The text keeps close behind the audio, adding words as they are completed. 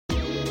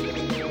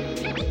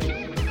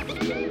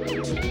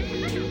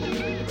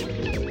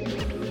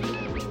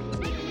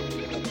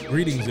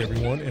Greetings,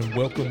 everyone, and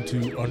welcome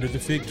to Under the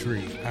Fig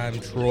Tree. I'm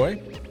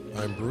Troy.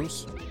 I'm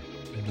Bruce.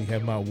 And we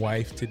have my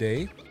wife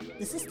today.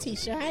 This is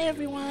Tisha. Hi,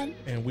 everyone.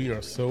 And we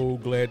are so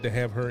glad to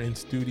have her in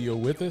studio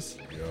with us.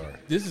 We are.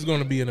 This is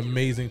going to be an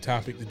amazing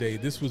topic today.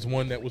 This was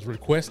one that was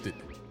requested.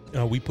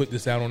 We put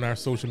this out on our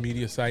social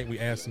media site. We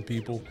asked some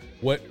people,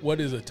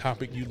 what is a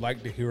topic you'd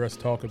like to hear us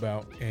talk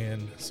about?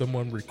 And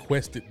someone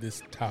requested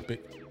this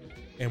topic,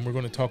 and we're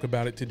going to talk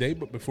about it today.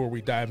 But before we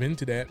dive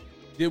into that,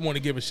 did want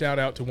to give a shout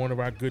out to one of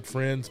our good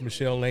friends,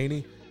 Michelle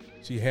Laney.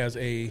 She has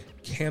a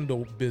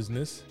candle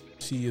business.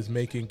 She is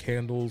making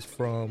candles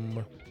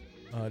from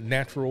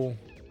natural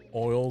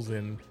oils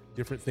and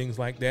different things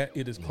like that.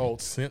 It is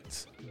called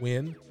Scents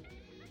Win.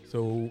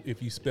 So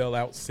if you spell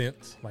out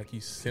scents, like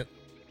you scent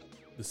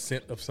the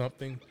scent of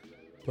something,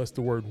 plus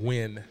the word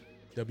win,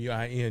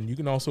 W-I-N. You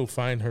can also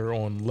find her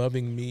on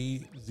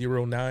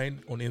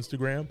lovingme09 on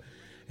Instagram,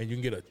 and you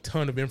can get a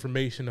ton of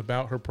information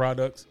about her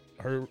products.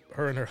 Her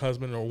and her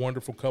husband are a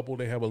wonderful couple.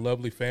 They have a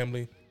lovely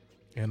family,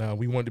 and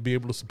we wanted to be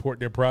able to support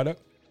their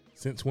product.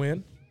 Since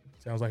when?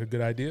 Sounds like a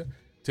good idea.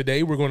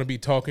 Today, we're going to be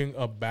talking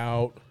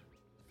about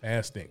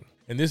fasting,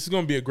 and this is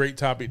going to be a great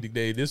topic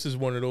today. This is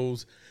one of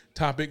those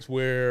topics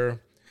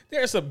where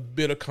there's a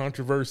bit of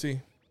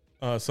controversy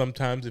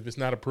sometimes if it's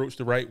not approached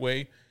the right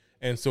way,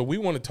 and so we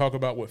want to talk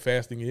about what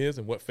fasting is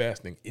and what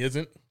fasting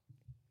isn't,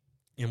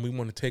 and we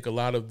want to take a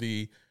lot of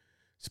the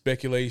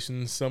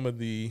speculation, some of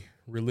the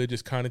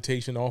religious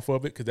connotation off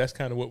of it, because that's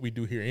kind of what we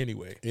do here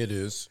anyway. It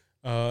is.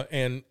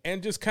 And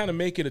just kind of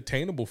make it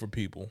attainable for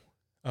people.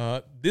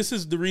 This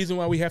is the reason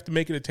why we have to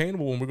make it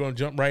attainable, and we're going to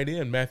jump right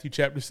in, Matthew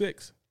chapter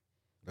 6.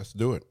 Let's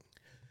do it.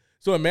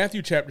 So in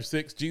Matthew chapter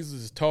 6,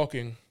 Jesus is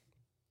talking,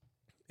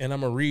 and I'm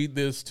going to read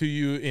this to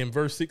you in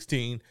verse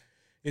 16.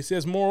 It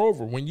says,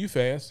 "Moreover, when you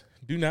fast,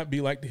 do not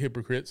be like the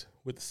hypocrites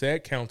with a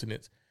sad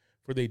countenance,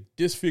 for they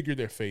disfigure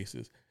their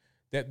faces,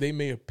 that they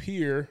may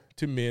appear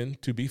to men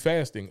to be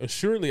fasting.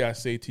 Assuredly, I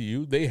say to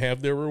you, they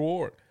have their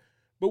reward.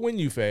 But when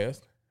you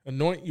fast,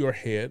 anoint your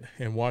head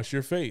and wash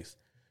your face,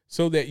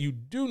 so that you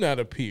do not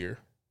appear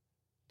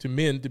to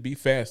men to be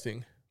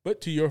fasting,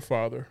 but to your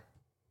Father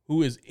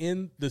who is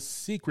in the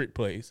secret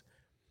place,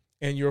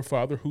 and your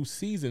Father who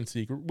sees in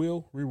secret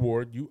will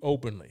reward you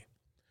openly."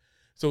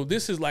 So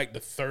this is like the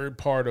third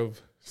part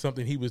of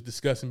something he was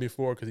discussing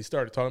before, because he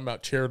started talking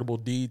about charitable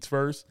deeds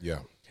first.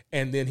 Yeah.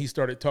 And then he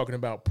started talking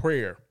about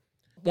prayer.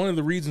 One of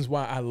the reasons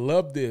why I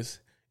love this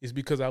is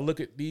because I look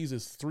at these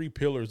as three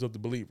pillars of the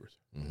believers,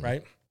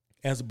 right?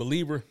 As a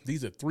believer,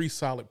 these are three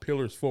solid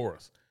pillars for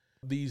us,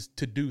 these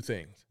to do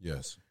things.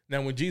 Yes.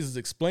 Now, when Jesus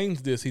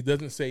explains this, he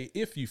doesn't say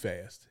if you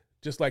fast,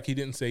 just like he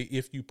didn't say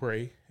if you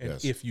pray and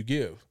Yes. if you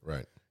give.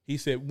 Right. He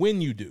said when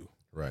you do.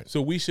 Right.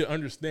 So we should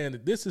understand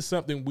that this is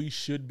something we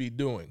should be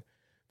doing.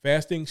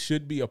 Fasting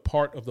should be a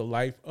part of the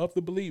life of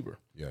the believer.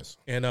 Yes.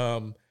 And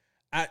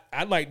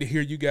I'd like to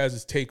hear you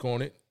guys' take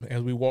on it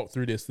as we walk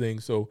through this thing.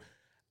 So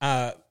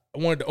I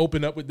wanted to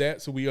open up with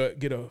that so we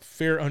get a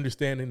fair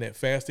understanding that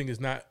fasting is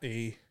not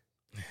I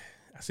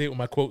say it with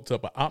my quotes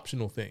up, an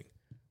optional thing,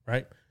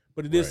 right?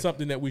 But it is Right.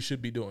 something that we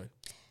should be doing.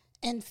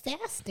 And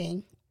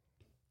fasting,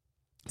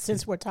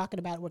 since we're talking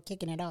about it, we're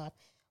kicking it off.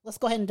 Let's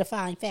go ahead and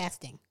define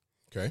fasting.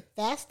 Okay.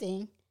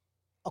 Fasting,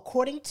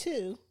 according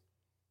to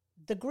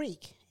the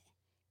Greek,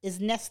 is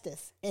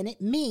nestis, and it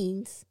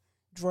means,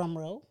 drum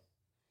roll,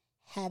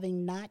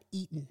 having not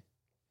eaten.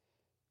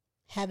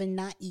 Having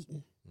not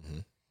eaten.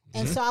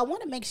 And so I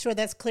want to make sure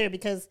that's clear,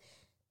 because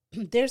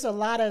there's a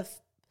lot of,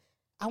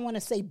 I want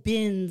to say,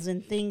 bins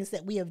and things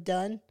that we have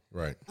done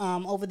Right.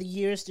 over the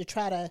years to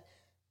try to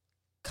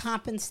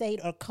compensate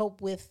or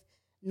cope with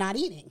not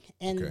eating.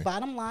 And Okay.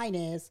 bottom line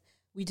is,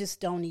 we just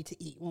don't need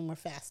to eat when we're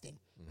fasting.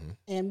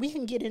 And we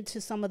can get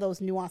into some of those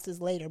nuances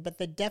later, but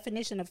the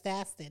definition of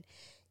fasting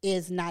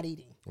is not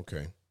eating.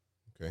 Okay.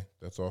 Okay.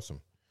 That's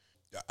awesome.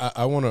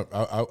 I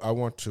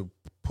want to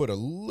put a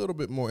little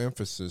bit more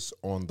emphasis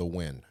on the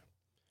when.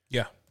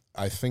 Yeah.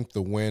 I think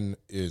the when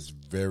is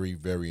very,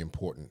 very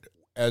important.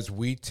 As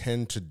we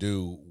tend to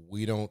do,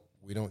 we don't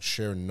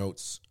share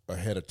notes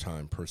ahead of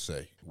time per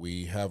se.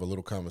 We have a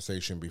little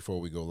conversation before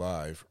we go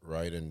live,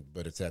 right?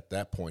 But it's at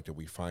that point that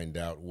we find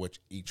out what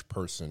each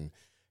person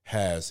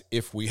has,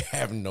 if we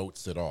have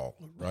notes at all,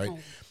 right?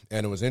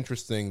 And it was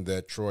interesting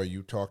that, Troy,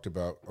 you talked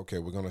about, okay,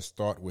 we're going to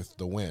start with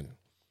the when.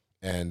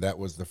 And that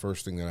was the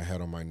first thing that I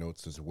had on my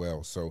notes as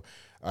well. So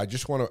I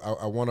just want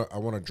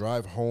to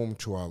drive home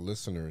to our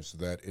listeners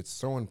that it's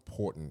so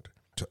important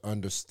to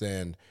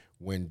understand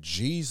when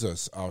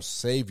Jesus, our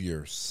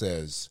Savior,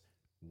 says,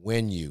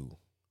 when you,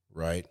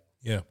 right?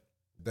 Yeah.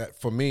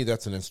 That, for me,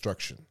 that's an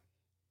instruction.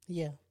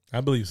 Yeah.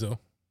 I believe so.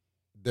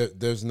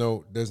 There's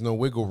no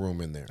wiggle room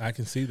in there. I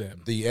can see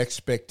that. The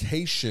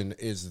expectation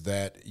is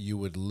that you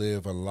would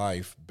live a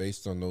life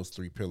based on those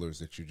three pillars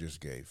that you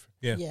just gave.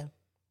 Yeah. Yeah.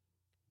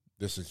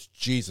 This is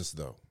Jesus,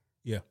 though.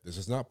 Yeah. This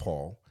is not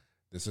Paul.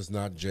 This is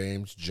not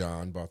James,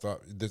 John,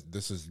 Bartholomew.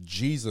 This is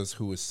Jesus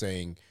who is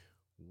saying,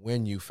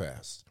 when you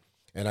fast.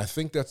 And I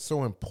think that's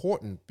so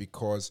important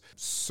because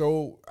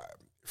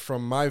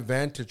from my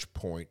vantage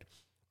point,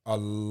 a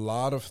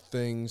lot of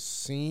things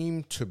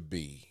seem to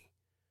be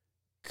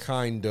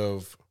kind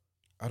of,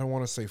 I don't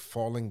want to say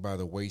falling by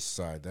the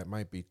wayside. That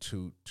might be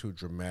too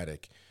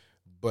dramatic.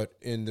 But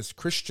in this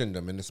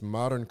Christendom, in this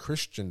modern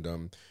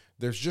Christendom,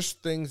 there's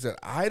just things that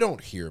I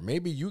don't hear.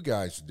 Maybe you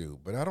guys do,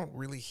 but I don't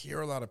really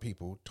hear a lot of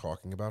people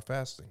talking about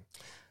fasting.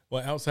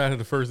 Well, outside of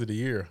the first of the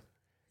year.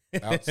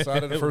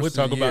 Outside of the first we'll of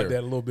talk the year. about that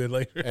a little bit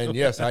later. And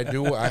yes, I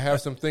do. I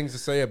have some things to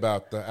say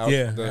about that's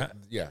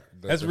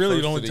the really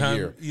first the only of time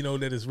year.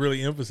 that is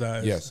really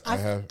emphasized. Yes, I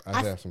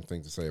have some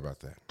things to say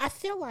about that. I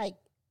feel like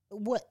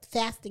what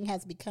fasting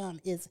has become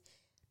is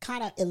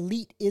kind of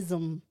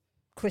elitism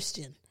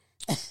Christian.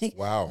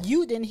 Wow.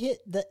 You didn't hit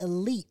the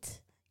elite.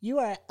 You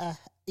are a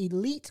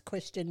elite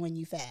Christian when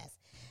you fast.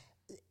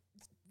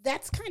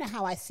 That's kind of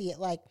how I see it.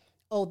 Like,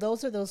 oh,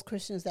 those are those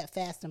Christians that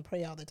fast and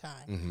pray all the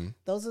time. Mm-hmm.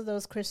 Those are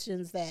those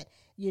Christians that,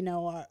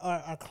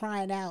 are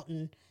crying out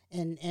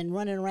and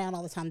running around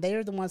all the time.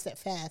 They're the ones that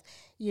fast.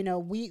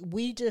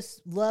 We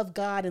just love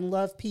God and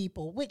love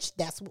people, which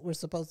that's what we're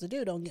supposed to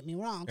do. Don't get me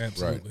wrong.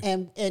 Absolutely.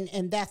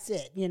 And that's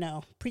it.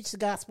 Preach the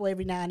gospel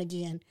every now and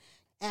again,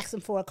 ask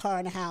them for a car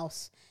and a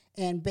house,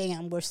 and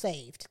bam, we're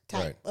saved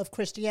type of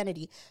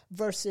Christianity,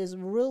 versus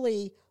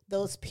really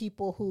those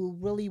people who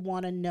really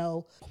want to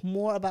know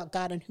more about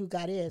God and who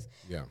God is.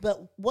 Yeah.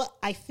 But what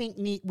I think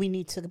we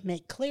need to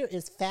make clear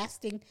is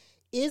fasting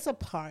is a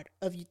part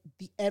of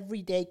the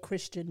everyday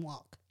Christian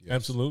walk. Yes.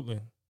 Absolutely.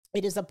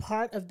 It is a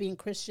part of being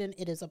Christian.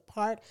 It is a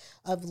part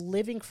of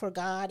living for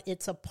God.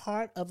 It's a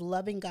part of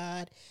loving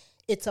God.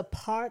 It's a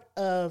part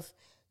of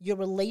your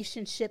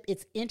relationship.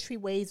 It's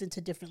entryways into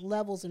different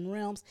levels and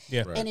realms.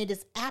 Yeah. Right. And it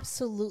is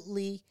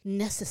absolutely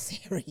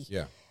necessary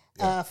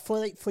Yeah.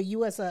 for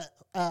you as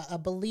a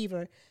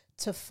believer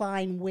to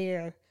find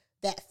where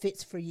that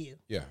fits for you.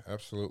 Yeah,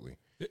 absolutely.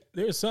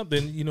 There's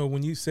something,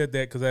 when you said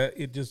that, because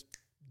it just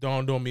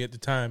dawned on me at the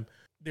time.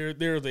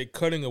 There's a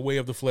cutting away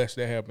of the flesh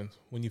that happens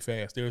when you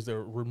fast. There's a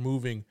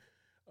removing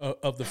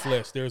of the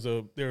flesh.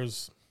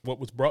 There's what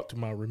was brought to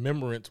my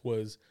remembrance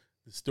was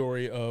the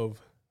story of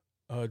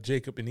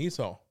Jacob and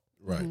Esau.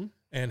 Right. Mm-hmm.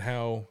 And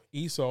how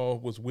Esau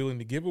was willing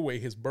to give away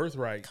his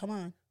birthright Come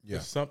on. Yeah.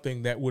 for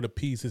something that would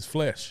appease his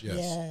flesh. Yes.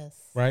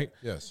 Yes. Right?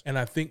 Yes. And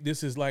I think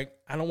this is like,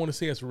 I don't want to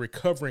say it's a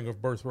recovering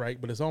of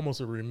birthright, but it's almost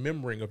a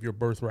remembering of your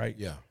birthright.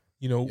 Yeah.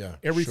 You Yeah,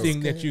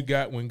 everything sure. that you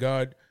got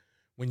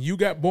when you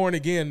got born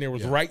again, there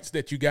was Yeah. rights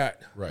that you got.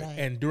 Right. Right.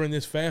 And during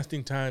this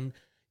fasting time,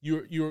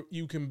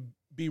 you can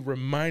be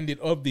reminded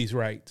of these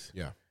rights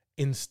Yeah.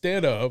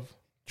 instead of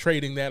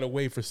trading that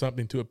away for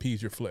something to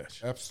appease your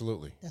flesh.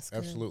 Absolutely. That's good.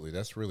 Absolutely.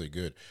 That's really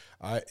good.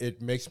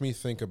 It makes me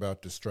think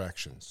about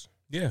distractions.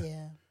 Yeah.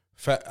 Yeah.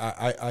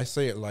 I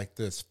say it like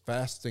this: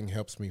 fasting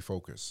helps me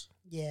focus.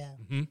 Yeah.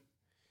 Hmm.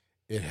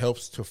 It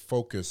helps to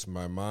focus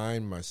my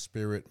mind, my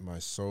spirit, my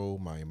soul,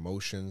 my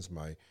emotions,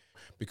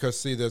 because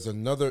see, there's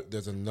another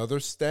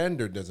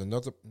standard, there's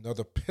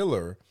another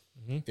pillar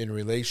in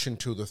relation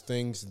to the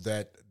things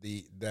that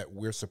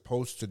we're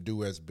supposed to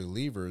do as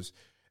believers,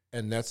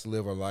 and that's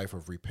live a life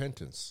of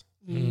repentance.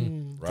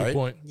 Mm. Right? Good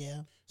point.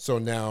 Yeah. So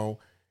now,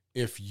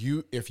 if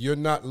you're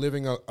not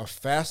living a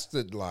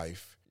fasted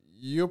life,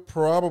 you're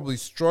probably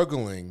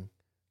struggling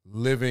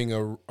living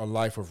a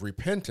life of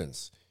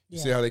repentance. You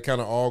see Yeah. how they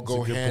kind of all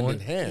go a good hand in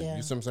point. hand. Yeah.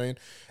 You see what I'm saying?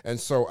 And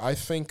so I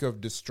think of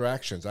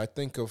distractions. I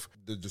think of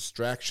the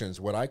distractions,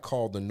 what I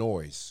call the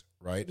noise,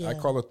 right? I Yeah.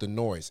 call it the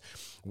noise.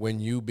 When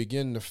you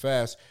begin to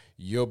fast,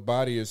 your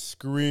body is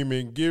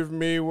screaming, "Give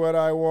me what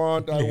I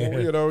want.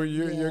 You're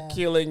Yeah.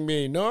 killing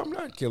me." No, I'm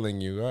not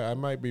killing you. I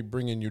might be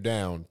bringing you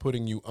down,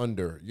 putting you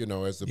under,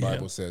 as the Yeah.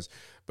 Bible says,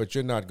 but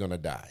you're not going to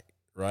die,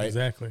 right?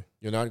 Exactly.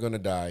 You're not going to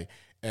die.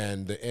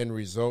 And the end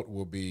result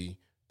will be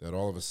that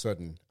all of a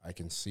sudden I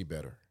can see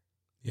better.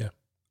 Yeah.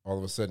 All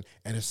of a sudden.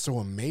 And it's so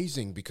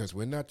amazing because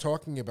we're not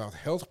talking about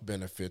health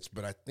benefits,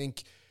 but I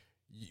think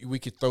we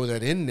could throw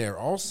that in there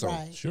also.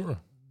 Right.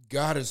 Sure.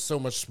 God is so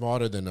much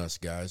smarter than us,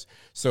 guys.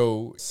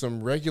 So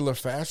some regular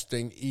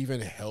fasting even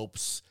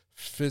helps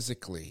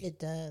physically. It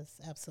does.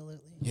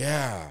 Absolutely.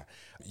 Yeah.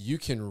 You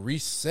can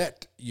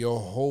reset your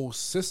whole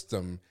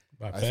system.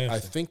 By I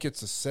fasting. think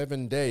it's a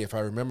 7-day, if I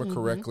remember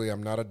correctly.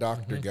 I'm not a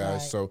doctor,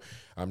 guys, Right. so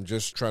I'm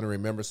just trying to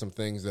remember some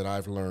things that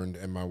I've learned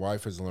and my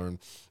wife has learned.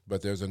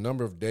 But there's a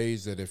number of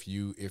days that if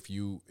you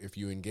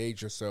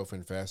engage yourself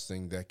in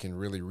fasting, that can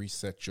really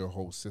reset your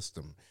whole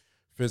system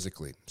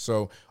physically.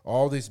 So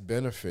all these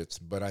benefits,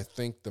 but I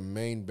think the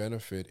main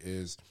benefit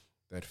is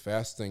that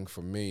fasting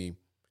for me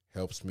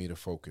helps me to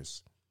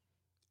focus,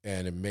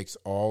 and it makes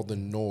all the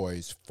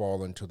noise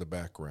fall into the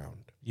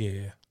background.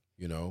 Yeah.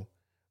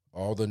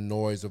 All the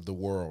noise of the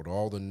world,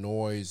 all the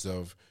noise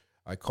of,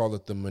 I call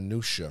it the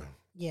minutia,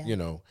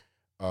 Yeah.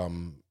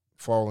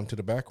 fall into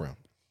the background.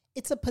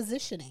 It's a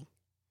positioning.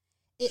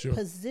 It Sure.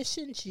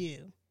 positions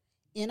you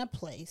in a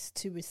place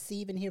to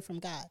receive and hear from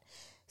God.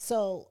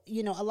 So,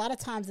 a lot of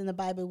times in the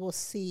Bible, we'll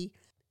see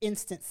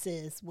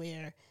instances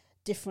where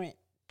different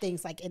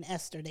things, like in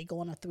Esther, they go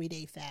on a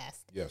 3-day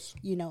fast, Yes.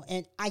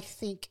 and I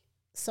think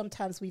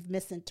sometimes we've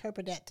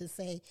misinterpreted that to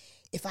say,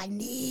 if I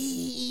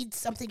need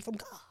something from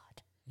God,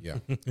 Yeah.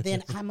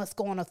 then I must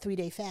go on a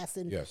 3-day fast.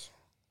 And Yes.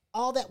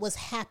 all that was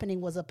happening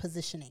was a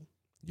positioning.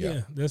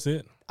 Yeah, that's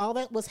it. All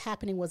that was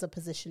happening was a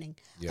positioning,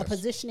 Yes. a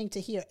positioning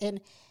to hear.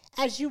 And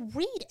as you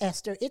read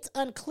Esther, it's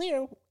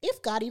unclear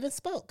if God even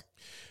spoke.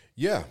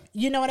 Yeah.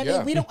 You know what I Yeah.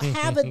 mean? We don't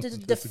have a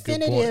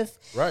definitive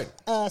Right.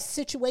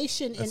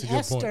 situation That's a in good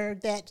Esther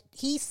that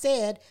he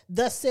said,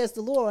 "Thus says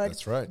the Lord."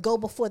 That's right. Go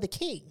before the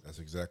king. That's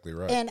exactly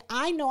right. And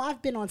I know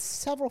I've been on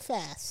several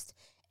fasts,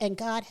 and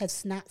God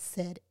has not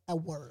said a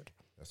word.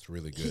 That's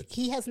really good.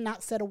 He has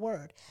not said a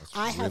word. That's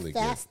I have really good.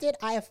 fasted.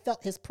 I have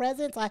felt his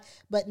presence,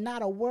 but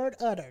not a word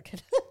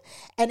uttered.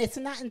 And it's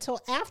not until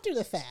after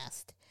the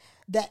fast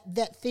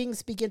that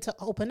things begin to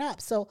open up.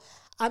 So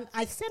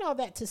I said all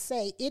that to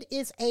say it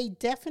is a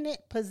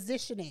definite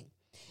positioning.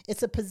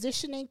 It's a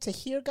positioning to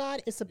hear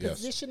God. It's a Yes.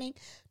 positioning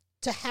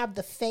to have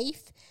the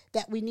faith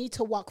that we need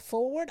to walk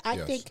forward. I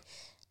Yes. think,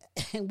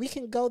 and we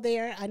can go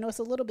there. I know it's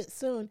a little bit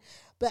soon,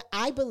 but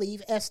I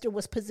believe Esther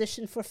was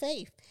positioned for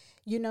faith.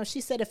 You know, she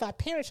said, if I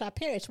perish, I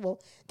perish.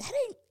 Well, that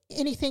ain't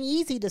anything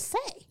easy to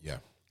say. Yeah.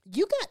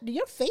 You got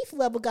your faith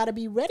level got to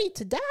be ready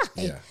to die.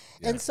 Yeah,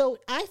 And so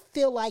I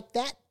feel like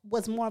that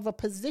was more of a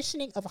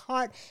positioning of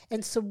heart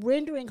and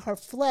surrendering her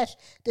flesh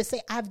to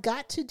say, I've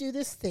got to do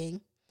this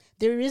thing.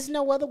 There is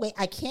no other way.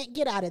 I can't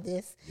get out of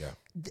this. Yeah.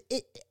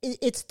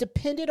 It's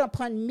dependent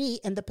upon me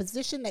and the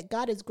position that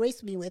God has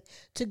graced me with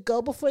to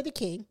go before the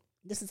king.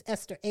 This is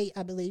Esther 8,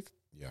 I believe.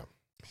 Yeah.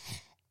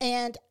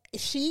 And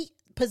she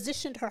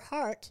positioned her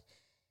heart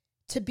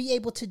to be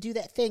able to do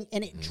that thing,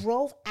 and it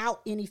drove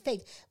out any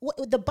faith.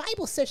 The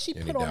Bible says she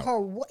Any put on doubt.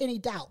 her any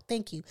doubt.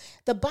 Thank you.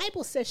 The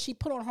Bible says she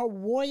put on her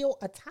royal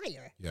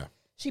attire. Yeah.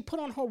 She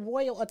put on her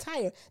royal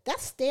attire.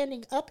 That's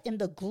standing up in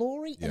the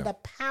glory Yeah. and the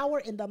power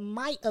and the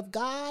might of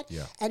God.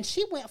 Yeah. And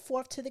she went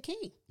forth to the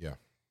king. Yeah.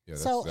 Yeah.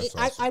 So That's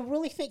I awesome.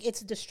 really think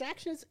it's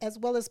distractions as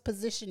well as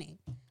positioning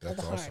of That's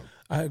the heart. awesome.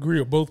 I agree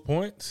with both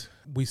points.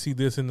 We see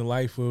this in the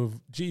life of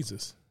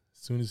Jesus.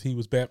 As soon as he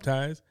was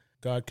baptized,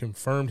 God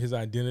confirmed his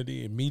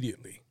identity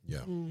immediately. Yeah.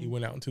 Mm. He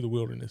went out into the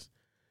wilderness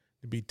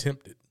to be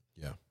tempted.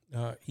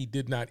 Yeah. He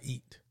did not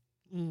eat,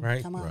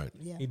 right? Come on. Right.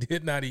 Yeah. He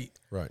did not eat.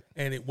 Right.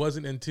 And it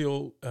wasn't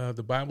until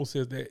the Bible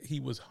says that he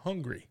was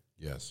hungry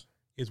Yes.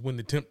 is when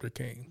the tempter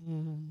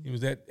came. He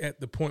was at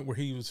the point where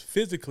he was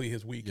physically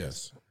his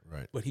weakest, Yes.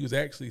 Right. but he was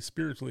actually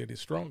spiritually at his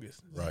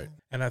strongest. Right.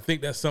 And I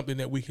think that's something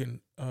that we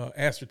can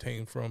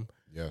ascertain from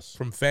Yes.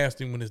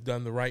 fasting when it's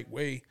done the right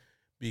way,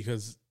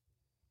 because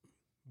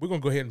we're going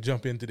to go ahead and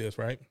jump into this,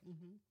 right?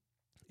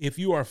 If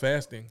you are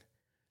fasting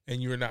and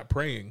you're not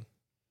praying,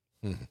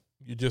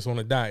 you're just on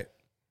a diet.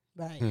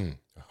 Right.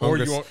 Or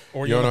Hunger-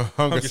 you're you're on a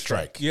hunger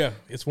strike. Yeah,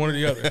 it's one or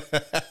the other.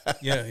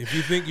 Yeah, if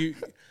you think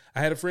I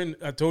had a friend,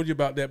 I told you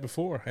about that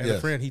before. I had a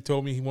Yes. friend, he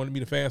told me he wanted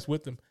me to fast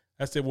with him.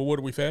 I said, well, what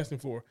are we fasting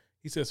for?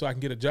 He said, so I can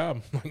get a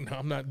job. I'm like, no,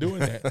 I'm not doing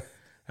that.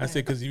 I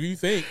said, because if you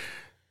think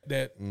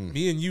that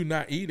me and you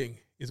not eating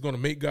is going to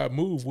make God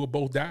move, we'll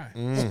both die.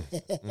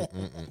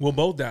 We'll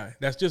both die.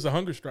 That's just a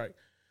hunger strike.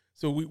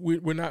 So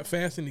we're not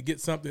fasting to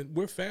get something.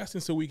 We're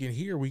fasting so we can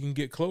hear, we can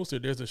get closer.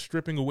 There's a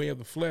stripping away of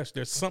the flesh.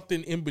 There's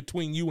something in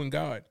between you and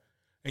God,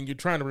 and you're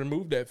trying to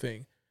remove that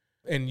thing.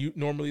 And you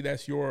normally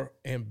that's your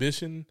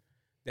ambition,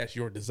 that's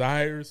your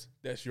desires,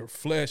 that's your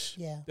flesh,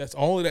 Yeah. that's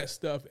all of that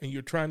stuff, and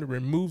you're trying to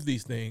remove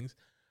these things,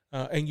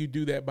 and you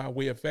do that by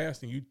way of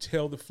fasting. You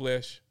tell the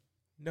flesh,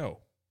 no.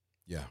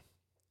 Yeah.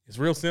 It's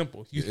real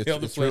simple. You It's- tell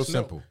the it's flesh, real no.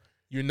 simple.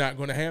 You're not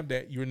going to have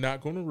that. You're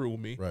not going to rule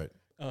me. Right.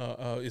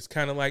 It's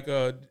kind of like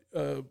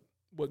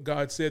what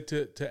God said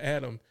to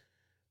Adam,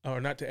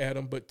 or not to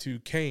Adam, but to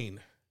Cain.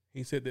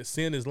 He said that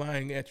sin is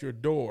lying at your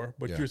door,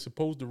 but Yeah. you're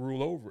supposed to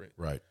rule over it.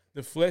 Right.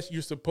 The flesh,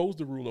 you're supposed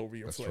to rule over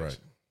your That's flesh. right.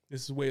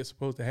 This is the way it's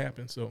supposed to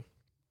happen. So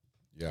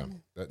Yeah.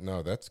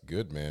 That's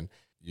good, man.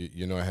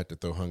 You know, I had to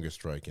throw hunger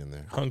strike in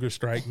there. hunger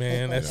strike,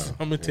 man. That's know,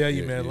 I'm gonna tell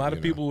you, yeah, man. A yeah, lot of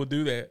you know. people will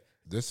do that.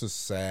 This is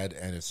sad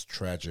and it's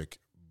tragic,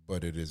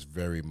 but it is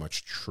very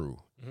much true.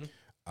 Mm-hmm.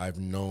 I've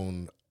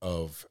known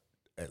of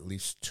at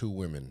least 2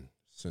 women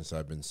since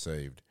I've been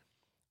saved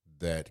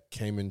that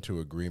came into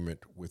agreement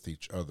with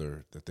each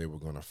other that they were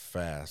going to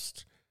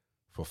fast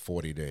for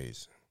 40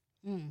 days,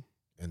 and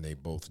they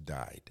both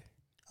died.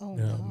 Oh,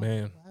 Yeah, no.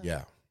 man,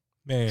 Yeah.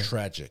 man,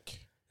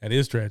 Tragic, that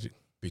is tragic.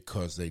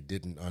 because they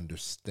didn't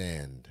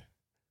understand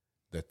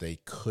that they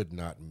could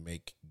not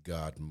make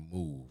God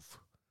move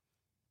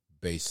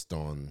based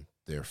on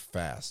their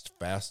fast.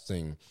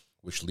 Fasting,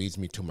 which leads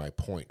me to my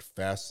point,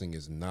 fasting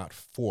is not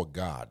for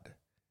God.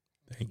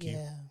 Thank you.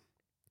 Yeah.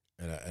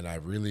 And I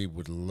really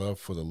would love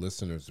for the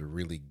listeners to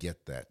really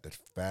get that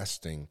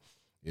fasting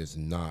is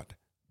not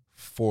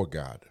for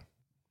God.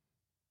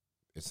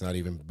 It's not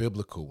even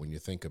biblical when you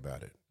think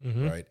about it,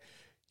 Mhm. right?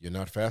 You're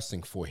not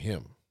fasting for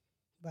him.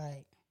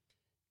 Right.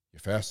 You're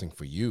fasting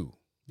for you.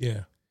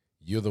 Yeah,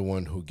 You're the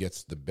one who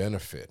gets the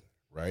benefit,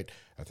 right?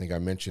 I think I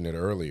mentioned it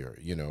earlier.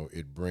 You know,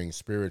 it brings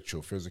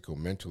spiritual, physical,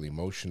 mental,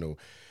 emotional.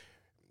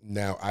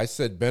 Now, I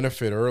said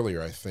benefit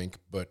earlier, I think,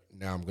 but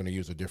now I'm going to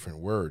use a different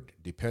word,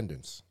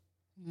 dependence.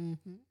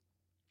 Mm-hmm.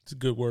 it's a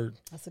good word.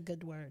 That's a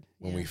good word.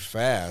 When Yeah. we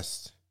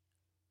fast,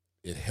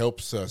 it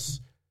helps us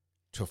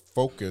to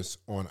focus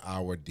on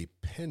our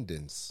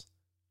dependence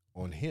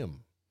on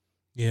him.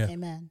 Yeah.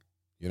 Amen.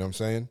 You know what I'm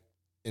saying?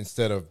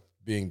 Instead of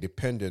being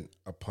dependent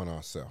upon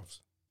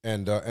ourselves.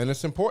 And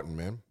it's important,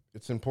 man.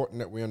 It's important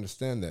that we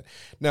understand that.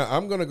 Now,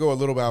 I'm going to go a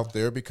little out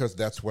there because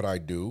that's what I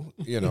do,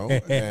 you know.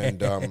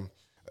 And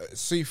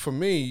see, for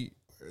me,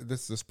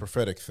 this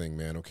prophetic thing,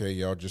 man, okay?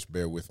 Y'all just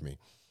bear with me.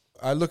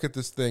 I look at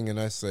this thing and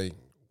I say,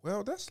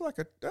 well, that's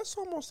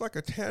almost like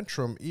a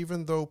tantrum,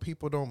 even though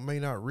people may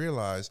not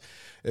realize.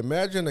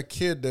 Imagine a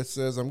kid that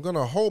says, I'm going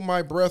to hold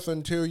my breath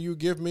until you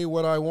give me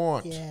what I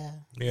want. Yeah.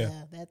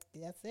 Yeah. That's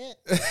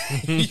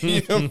it. You know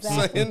what I'm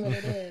Exactly saying? what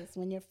it is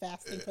when you're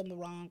fasting from the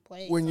wrong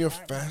place. When The you're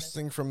heart matters.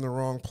 fasting from the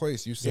wrong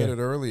place. You said Yeah. it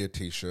earlier,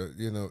 Tisha,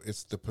 you know,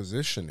 it's the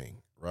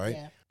positioning, right?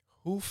 Yeah.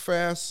 Who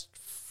fasts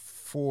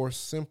for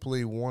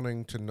simply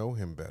wanting to know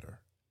him better?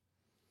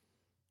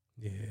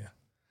 Yeah.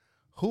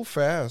 Who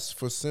fasts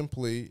for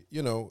simply,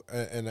 you know,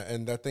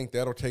 and I think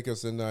that'll take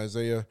us into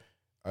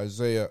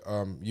Isaiah,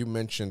 you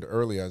mentioned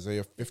earlier,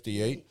 Isaiah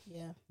 58.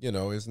 Yeah. You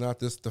know, it's not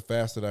this the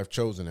fast that I've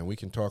chosen, and we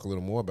can talk a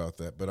little more about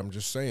that. But I'm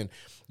just saying,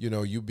 you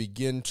know, you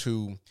begin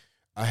to.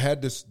 I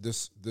had this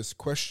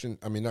question.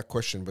 I mean, not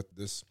question, but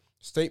this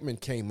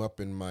statement came up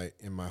in my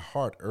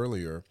heart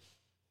earlier.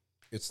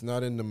 It's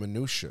not in the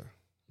minutia;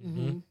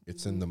 Mm-hmm.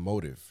 it's in the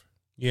motive.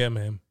 Yeah,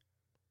 man.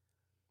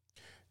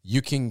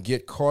 You can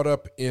get caught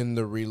up in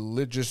the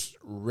religious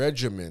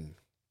regimen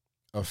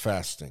of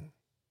fasting.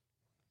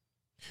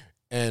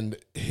 And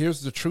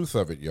here's the truth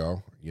of it,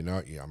 y'all. You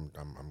know, I'm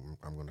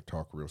going to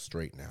talk real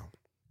straight now.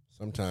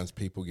 Sometimes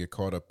people get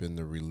caught up in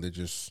the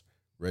religious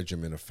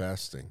regimen of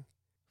fasting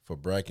for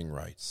bragging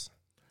rights.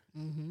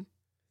 Mm-hmm.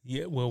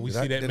 Yeah, well, we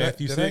Did see that in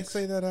Matthew did 6. I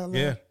say that out loud?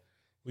 Yeah.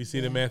 We see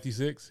it in Yeah. Matthew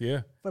 6.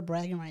 Yeah. For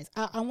bragging rights.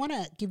 I want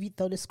to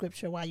throw the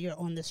scripture while you're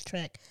on this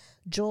track.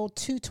 Joel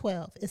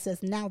 2:12. It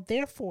says, "Now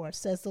therefore,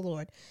 says the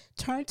Lord,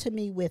 turn to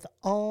me with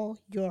all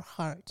your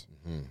heart,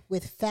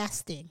 with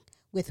fasting,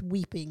 with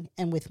weeping,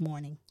 and with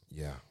mourning."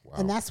 Yeah. Wow.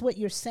 And that's what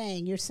you're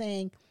saying. You're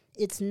saying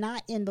it's in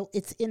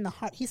the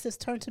heart. He says,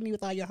 turn to me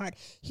with all your heart.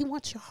 He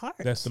wants your heart.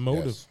 That's the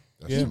motive. Yes,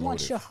 that's Yeah. He the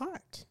wants motive. your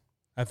heart.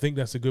 I think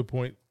that's a good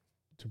point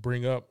to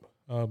bring up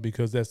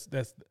because that's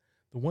the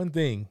one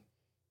thing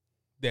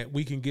that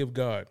we can give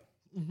God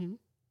Mm-hmm.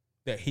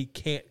 that he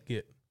can't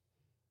get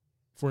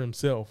for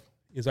himself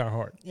is our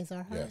heart. Is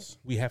our heart. Yes.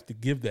 We have to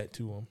give that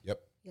to him.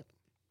 Yep.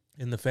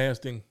 In the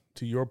fasting,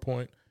 to your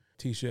point,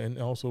 Tisha, and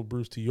also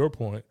Bruce, to your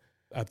point,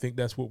 I think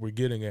that's what we're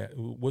getting at.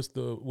 What's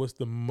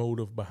the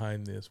motive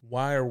behind this?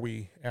 Why are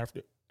we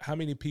after? How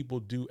many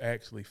people do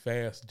actually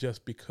fast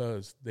just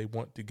because they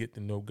want to get to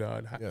know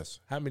God?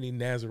 Yes. How many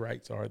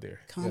Nazarites are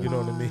there? Come You know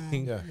on. what I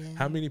mean? Yeah.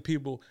 How many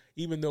people,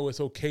 even though it's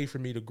okay for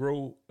me to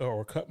grow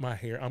or cut my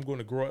hair, I'm going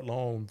to grow it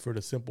long for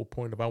the simple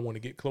point of I want to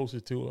get closer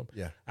to him.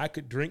 Yeah. I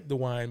could drink the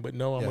wine, but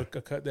no, I'm Yeah. going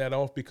to cut that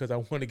off because I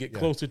want to get Yeah.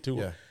 closer to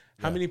Yeah. him.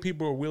 How Yeah. many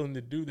people are willing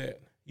to do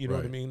that? You know what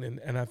I Right. mean?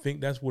 And I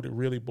think that's what it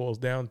really boils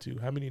down to.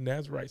 How many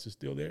Nazarites are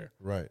still there?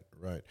 Right.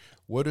 Right.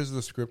 What is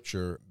the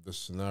scripture, the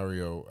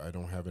scenario, I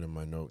don't have it in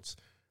my notes,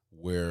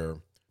 where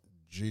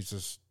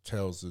Jesus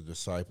tells the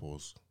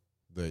disciples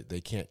that they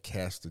can't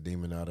cast the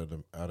demon out of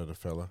the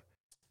fella?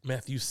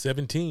 Matthew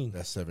 17.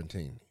 That's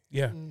 17.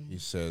 Yeah, He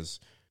says,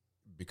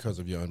 because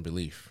of your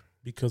unbelief.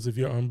 because of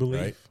your unbelief.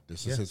 Right?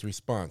 This Yeah. is his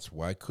response.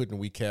 Why couldn't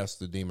we cast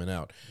the demon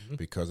out? Mm-hmm.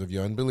 Because of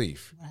your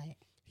unbelief. Right.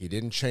 He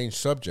didn't change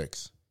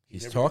subjects.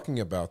 He's talking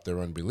about their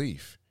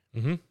unbelief.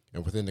 Mm-hmm.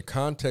 And within the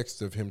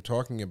context of him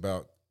talking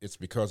about it's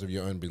because of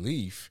your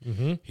unbelief,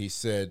 Mm-hmm. he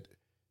said,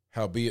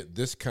 howbeit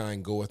this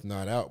kind goeth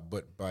not out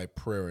but by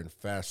prayer and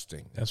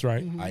fasting. That's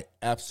right. I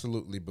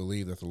absolutely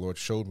believe that the Lord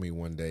showed me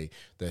one day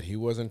that he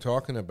wasn't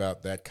talking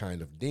about that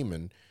kind of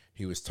demon.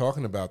 He was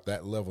talking about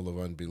that level of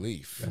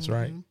unbelief. That's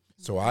right.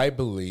 So I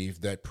believe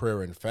that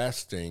prayer and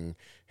fasting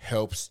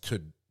helps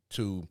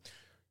to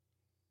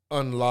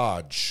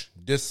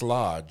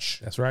dislodge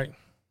That's right.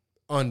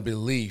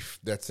 unbelief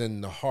that's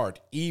in the heart,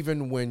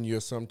 even when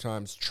you're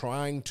sometimes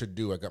trying to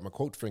do, I got my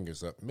quote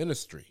fingers up,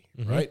 ministry,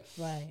 right?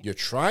 Right. You're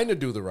trying to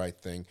do the right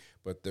thing,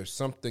 but there's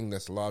something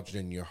that's lodged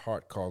in your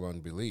heart called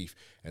unbelief.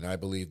 And I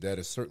believe that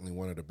is certainly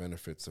one of the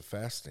benefits of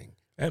fasting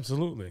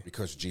Absolutely.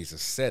 because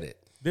Jesus said it.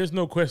 There's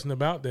no question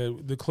about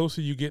that. The closer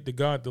you get to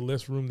God, the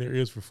less room there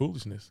is for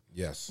foolishness.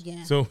 Yes.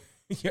 Yeah. So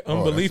yeah,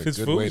 unbelief that's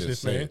is a good way to foolishness,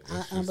 say man. it. That's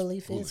just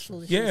Unbelief is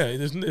foolishness.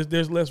 foolishness. Yeah,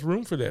 there's less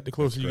room for that the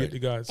closer you That's get to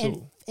God.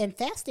 So, And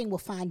fasting will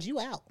find you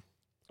out.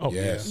 oh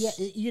Yes. yeah.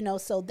 Yeah,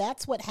 so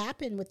that's what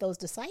happened with those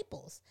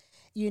disciples.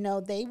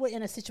 They were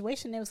in a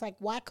situation. It was like,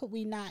 why could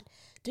we not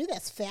do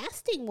that?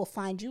 Fasting will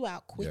find you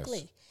out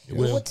quickly. It It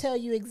will. will tell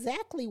you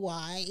exactly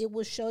why. It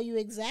will show you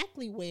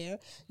exactly where.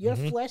 Your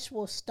flesh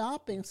will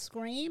stomp and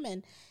scream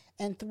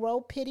and throw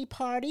pity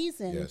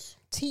parties and Yes.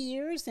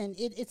 tears, and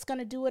it's going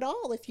to do it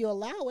all if you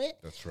allow it.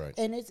 That's right.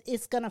 And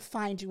it's going to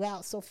find you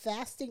out. So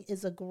fasting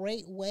is a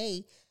great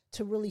way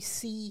to really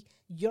see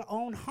your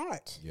own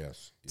heart.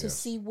 Yes. To Yes.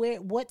 see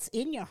what's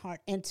in your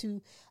heart and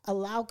to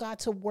allow God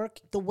to work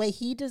the way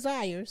he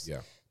desires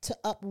Yeah. to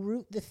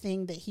uproot the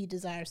thing that he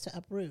desires to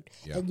uproot.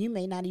 Yeah. And you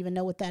may not even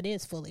know what that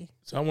is fully.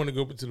 So I want to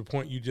go to the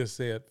point you just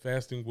said.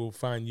 Fasting will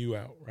find you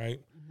out, right?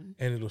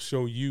 And it'll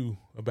show you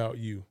about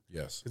you.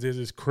 Yes. Because there's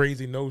this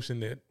crazy notion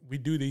that we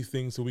do these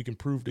things so we can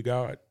prove to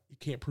God. You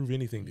can't prove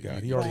anything to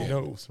God. He already Right.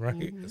 knows,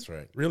 right? That's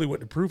right. Really what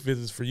the proof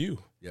is for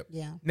you. Yep.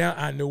 Yeah. Now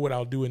I know what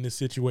I'll do in this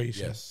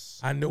situation. Yes.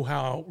 I know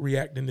how I'll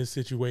react in this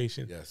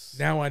situation. Yes.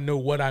 Now I know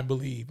what I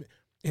believe.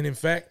 And in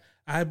fact,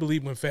 I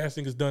believe when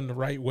fasting is done the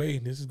right way,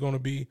 this is going to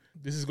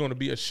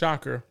be a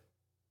shocker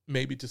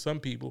maybe to some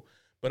people,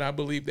 but I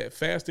believe that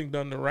fasting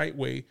done the right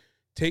way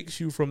takes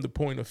you from the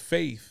point of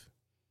faith,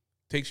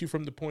 takes you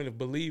from the point of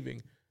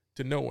believing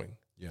to knowing.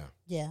 Yeah.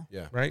 Yeah.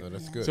 Yeah. Right? No,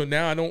 that's Yeah. good. So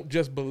now I don't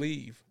just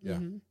believe yeah.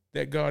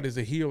 that God is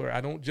a healer. I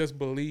don't just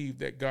believe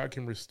that God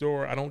can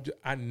restore.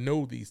 I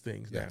know these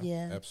things Yeah. now.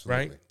 Yeah.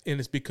 Absolutely. Right? And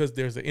it's because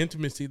there's an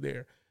intimacy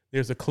there.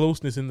 There's a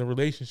closeness in the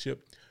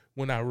relationship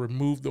when I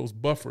remove those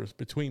buffers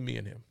between me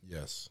and him.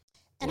 Yes.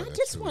 And Boy, I that's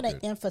just really want to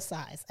good.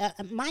 emphasize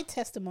my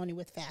testimony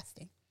with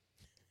fasting,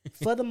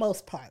 for the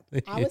most part,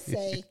 I would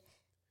say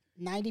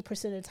 90%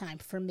 of the time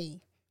for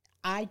me,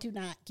 I do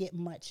not get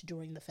much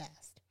during the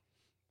fast.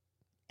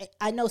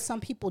 I know some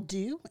people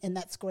do, and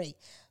that's great.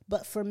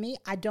 But for me,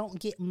 I don't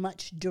get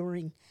much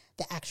during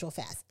the actual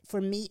fast.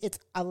 For me, it's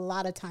a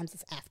lot of times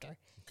it's after.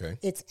 Okay.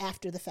 It's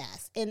after the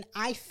fast. And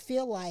I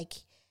feel like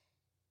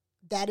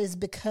that is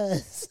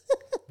because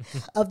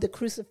of the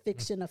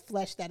crucifixion of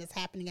flesh that is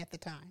happening at the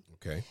time.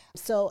 Okay.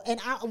 So, and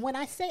when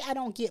I say I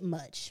don't get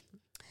much,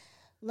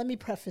 let me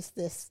preface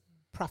this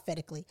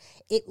prophetically.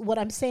 What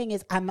I'm saying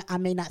is I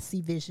may not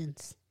see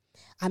visions.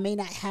 I may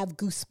not have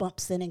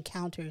goosebumps and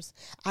encounters.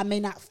 I may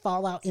not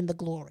fall out in the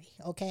glory,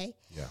 okay?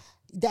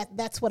 Yeah.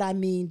 That's what I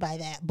mean by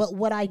that. But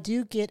what I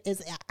do get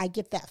is I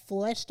get that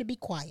flesh to be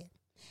quiet.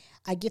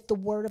 I get the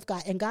word of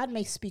God, and God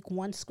may speak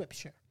one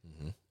scripture.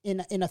 In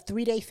a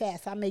 3-day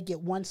fast, I may get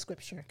one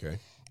scripture. Okay.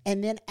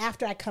 And then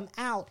after I come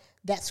out,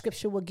 that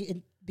scripture will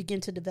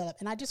begin to develop.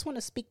 And I just want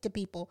to speak to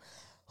people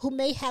who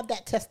may have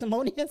that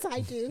testimony as I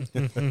do,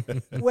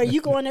 where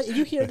you go in,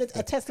 you hear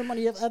a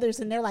testimony of others,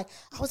 and they're like,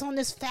 I was on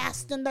this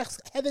fast, and the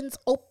heavens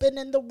opened,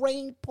 and the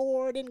rain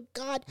poured, and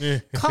God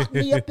caught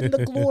me up in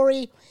the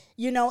glory,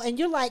 and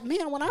you're like,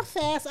 man, when I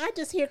fast, I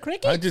just hear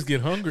crickets. I just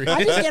get hungry.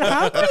 I just get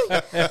hungry.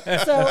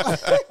 So,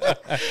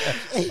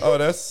 Oh,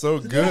 that's so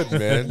good,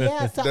 man.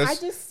 yeah. So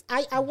That's-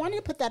 I wanted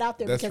to put that out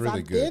there That's because really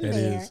I've good. been It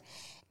there. is.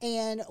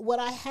 And what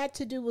I had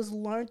to do was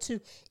learn to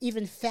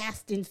even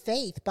fast in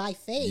faith, by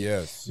faith,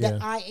 Yes. that Yeah.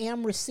 I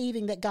am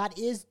receiving, that God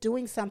is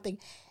doing something.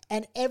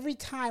 And every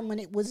time when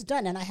it was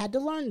done, and I had to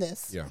learn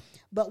this, Yeah.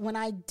 but when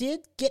I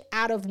did get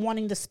out of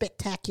wanting the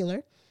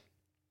spectacular,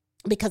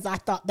 because I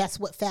thought that's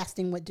what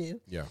fasting would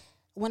do, Yeah.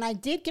 when I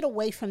did get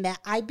away from that,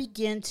 I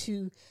began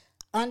to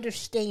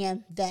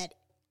understand that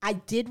I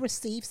did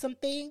receive some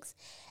things.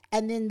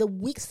 And then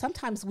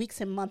sometimes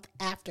weeks and months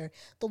after,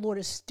 the Lord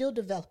is still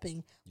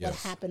developing what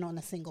Yes. happened on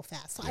a single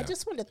fast. So I Yeah.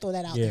 just wanted to throw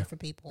that out Yeah. there for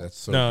people. That's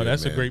so No, good,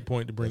 that's a man. great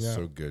point to bring That's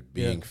out. so good.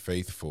 Yeah. Being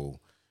faithful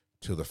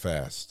to the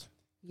fast.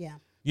 Yeah.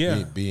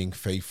 Yeah. Being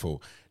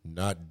faithful,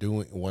 not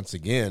doing, once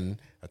again,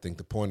 I think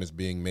the point is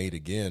being made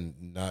again,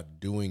 not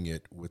doing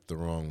it with the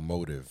wrong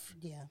motive.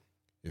 Yeah.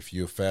 If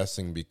you're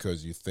fasting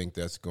because you think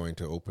that's going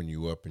to open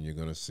you up and you're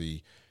going to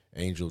see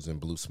angels in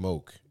blue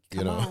smoke,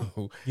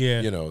 Come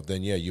Yeah.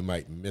 then you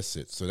might miss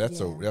it. So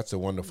that's Yeah. that's a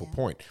wonderful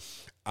point.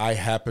 I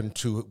happen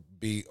to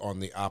be on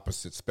the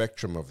opposite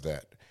spectrum of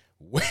that.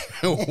 where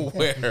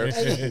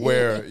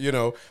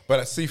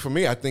but see, for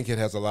me, I think it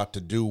has a lot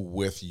to do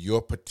with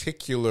your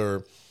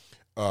particular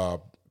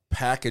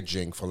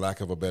packaging, for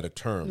lack of a better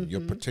term,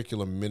 your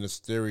particular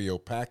ministerial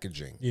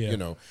packaging.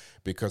 Yeah.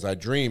 Because I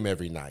dream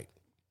every night.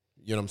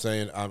 You know what I'm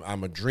saying?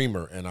 I'm a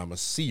dreamer and I'm a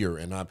seer,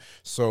 and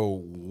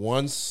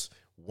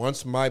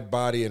once my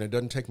body, and it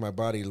doesn't take my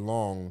body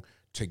long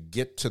to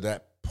get to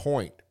that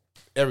point,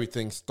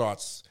 everything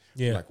starts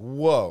Yeah. like,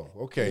 whoa,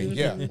 okay,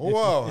 yeah,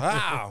 whoa,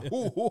 ah,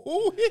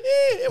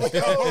 here we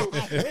go.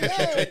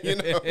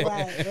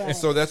 Right.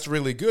 So that's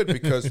really good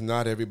because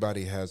not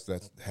everybody has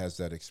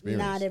that experience.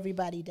 Not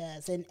everybody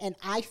does. And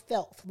I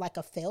felt like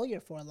a failure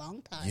for a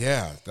long time.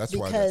 Yeah, that's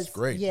why that's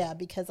great. Yeah,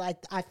 because I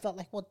felt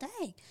like, well,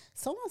 dang,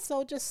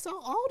 so-and-so just saw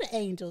all the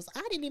angels.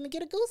 I didn't even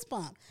get a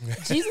goosebump.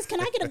 Jesus, can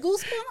I get a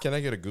goosebump? Can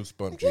I get a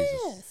goosebump, Jesus?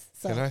 Yes.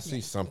 So, Can I see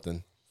yeah,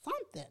 something?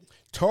 something?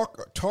 Talk,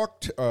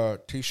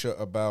 Tisha,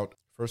 about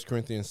 1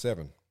 Corinthians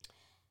 7.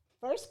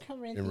 1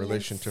 Corinthians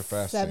relation to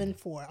fasting.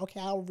 7:4. Okay,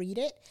 I'll read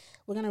it.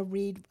 We're going to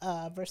read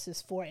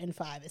verses 4 and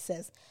 5. It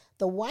says,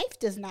 the wife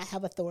does not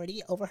have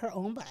authority over her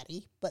own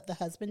body, but the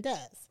husband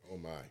does. Oh,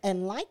 my.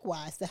 And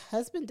likewise, the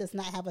husband does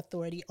not have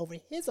authority over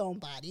his own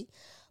body,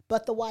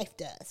 but the wife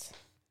does.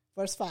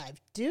 Verse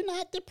 5, do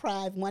not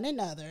deprive one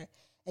another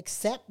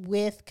except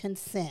with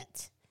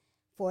consent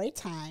for a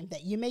time,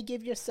 that you may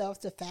give yourselves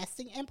to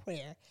fasting and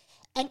prayer,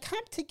 and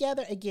come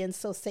together again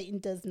so Satan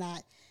does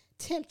not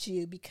tempt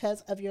you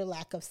because of your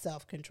lack of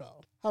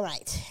self-control. All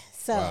right,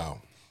 so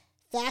Wow.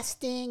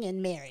 fasting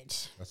and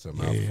marriage. That's a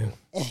mouthful.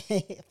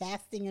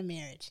 Fasting and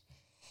marriage.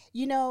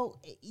 You know,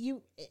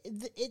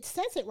 it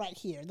says it right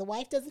here. The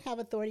wife doesn't have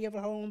authority over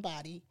her own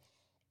body,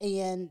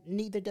 and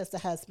neither does the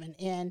husband.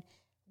 And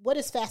what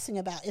is fasting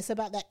about? It's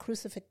about that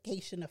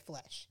crucifixion of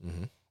flesh.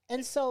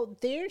 And so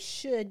there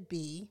should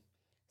be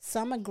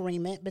some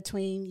agreement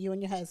between you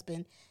and your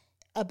husband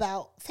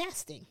about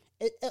fasting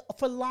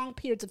for long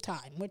periods of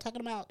time. We're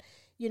talking about,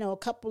 a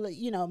couple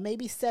of,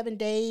 maybe 7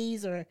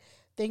 days or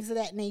things of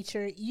that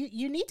nature.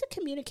 You need to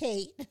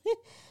communicate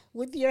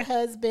with your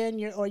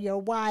husband or your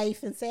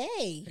wife and say,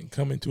 hey. And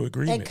come into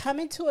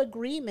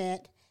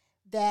agreement.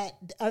 That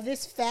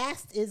this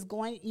fast is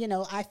going,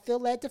 I feel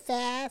led to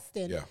fast,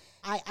 and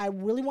I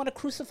really want to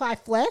crucify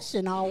flesh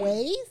in all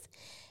ways,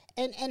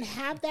 and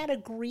have that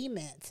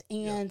agreement.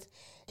 And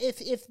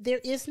if there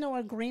is no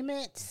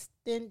agreement,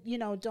 then,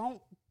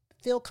 don't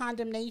feel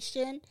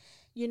condemnation.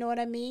 You know what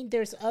I mean?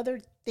 There's other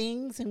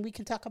things, and we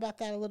can talk about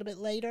that a little bit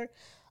later,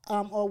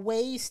 or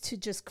ways to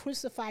just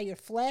crucify your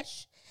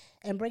flesh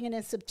and bring it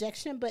in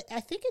subjection. But I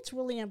think it's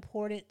really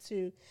important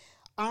to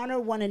honor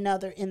one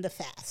another in the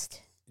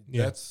fast.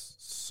 Yeah. That's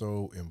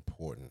so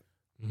important,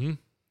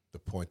 the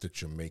point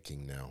that you're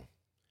making now,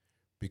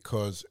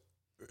 because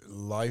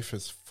life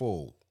is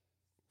full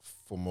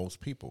for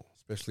most people,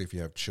 especially if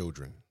you have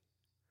children.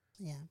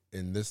 Yeah.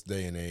 In this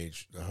day and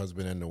age, the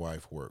husband and the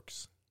wife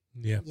works.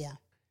 Yeah. Yeah.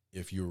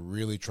 If you're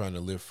really trying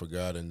to live for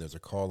God and there's a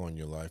call on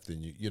your life,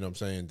 then you know what I'm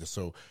saying?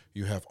 So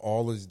you have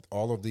all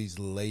of these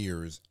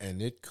layers,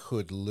 and it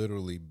could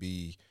literally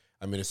be,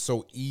 it's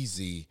so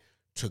easy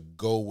to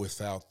go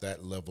without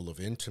that level of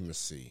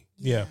intimacy.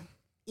 Yeah.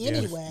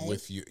 Anyway.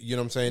 With you, you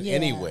know what I'm saying? Yeah,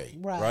 anyway,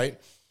 right.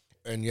 right?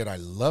 And yet I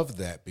love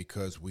that,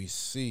 because we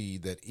see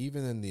that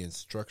even in the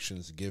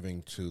instructions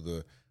giving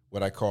to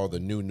what I call the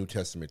New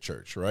Testament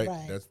church, right?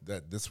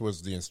 That this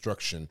was the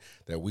instruction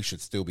that we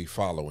should still be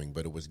following,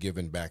 but it was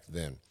given back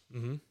then.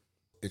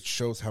 It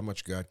shows how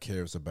much God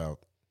cares about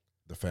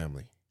the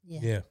family.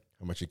 Yeah.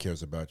 How much he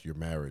cares about your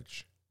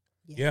marriage.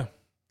 Yeah.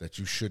 That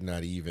you should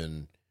not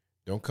even,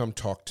 don't come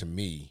talk to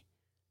me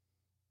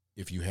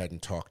if you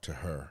hadn't talked to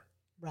her.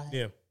 Right.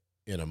 Yeah.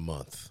 In a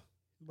month.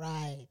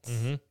 Right.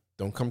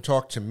 Don't come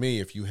talk to me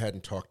if you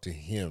hadn't talked to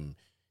him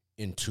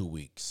in 2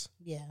 weeks.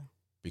 Yeah.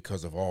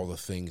 Because of all the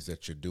things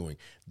that you're doing.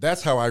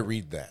 That's how I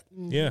read that.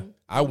 Yeah.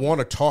 I want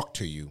to talk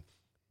to you,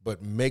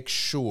 but make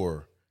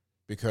sure,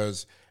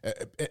 because,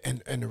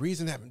 and the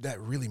reason that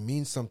really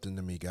means something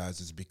to me, guys,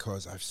 is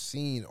because I've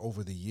seen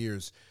over the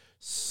years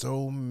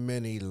so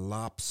many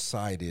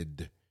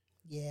lopsided,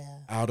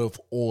 out of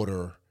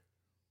order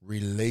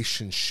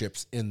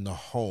relationships in the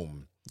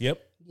home.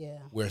 Yep. Yeah.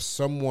 Where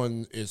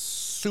someone is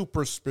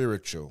super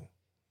spiritual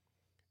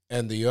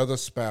and the other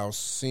spouse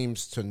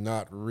seems to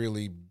not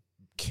really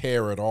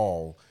care at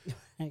all.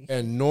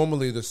 And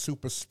normally the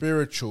super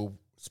spiritual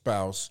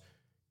spouse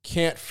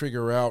can't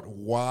figure out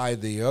why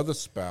the other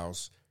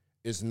spouse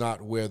is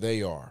not where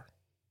they are,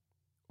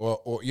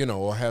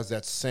 or has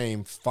that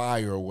same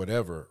fire or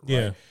whatever. Right?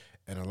 Yeah.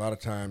 And a lot of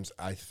times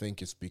I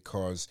think it's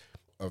because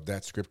of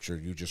that scripture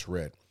you just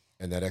read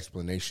and that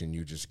explanation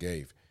you just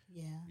gave.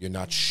 Yeah. You're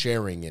not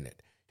sharing in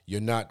it. You're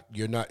not,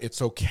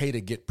 it's okay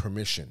to get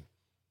permission.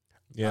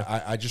 Yeah.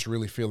 I just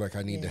really feel like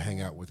I need to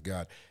hang out with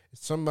God.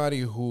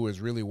 Somebody who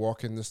is really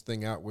walking this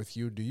thing out with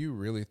you, do you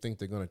really think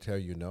they're going to tell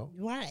you no?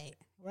 Right.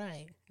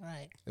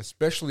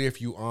 Especially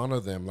if you honor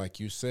them, like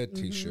you said,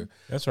 Tisha.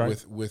 That's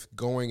right. With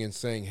going and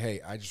saying,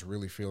 hey, I just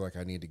really feel like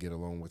I need to get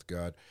alone with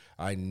God.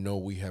 I know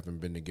we haven't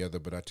been together,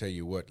 but I tell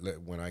you what,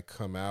 when I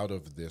come out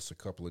of this a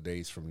couple of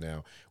days from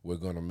now, we're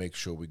going to make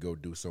sure we go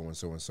do so and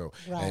so and so.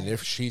 Right. And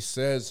if she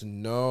says,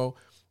 no,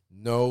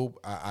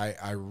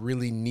 I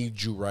really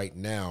need you right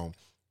now,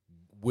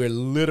 we're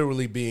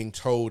literally being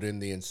told in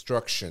the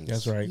instructions.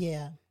 That's right.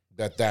 Yeah.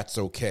 That's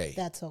okay.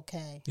 That's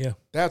okay. Yeah.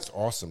 That's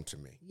awesome to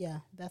me. Yeah,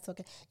 that's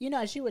okay.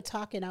 As you were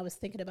talking, I was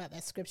thinking about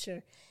that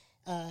scripture,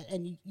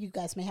 and you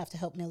guys may have to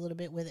help me a little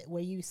bit with it,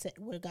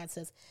 where God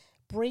says,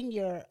 bring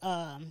your,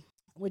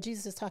 when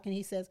Jesus is talking,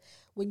 he says,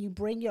 when you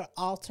bring your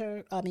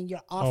offering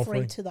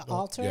to the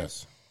altar.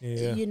 Yes.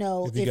 Yeah.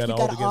 If you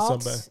got an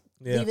alt,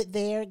 leave it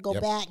there, go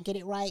back, get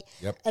it right.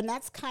 Yep. And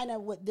that's kind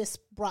of what this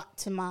brought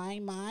to my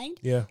mind.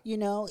 Yeah.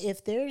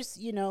 If there's,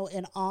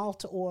 an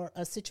alt or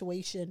a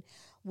situation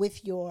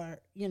with your,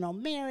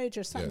 marriage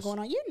or something going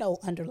on,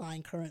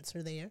 underlying currents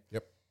are there.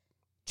 Yep.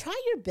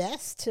 Try your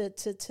best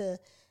to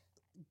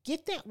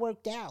get that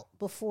worked out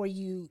before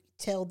you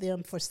tell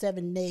them for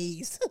 7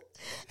 days.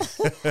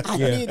 I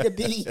need to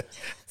be.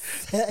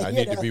 I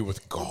need to be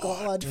with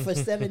God for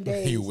 7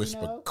 days. You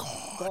whisper,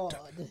 God.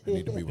 I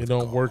need to be with It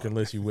don't God. work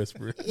unless you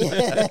whisper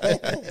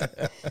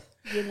it.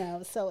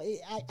 So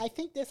I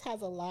think this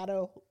has a lot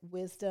of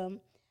wisdom.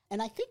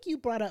 And I think you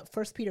brought up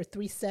 1 Peter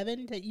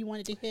 3:7 that you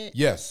wanted to hit.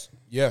 Yes.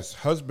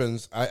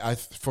 Husbands, I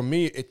for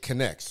me, it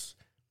connects.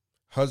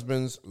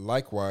 Husbands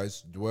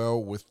likewise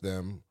dwell with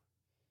them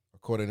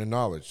according to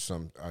knowledge.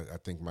 I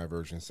think my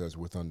version says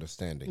with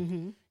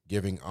understanding,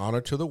 giving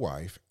honor to the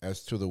wife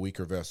as to the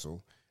weaker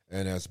vessel,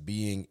 and as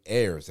being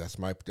heirs. That's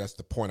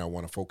the point I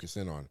want to focus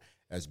in on,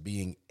 as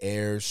being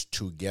heirs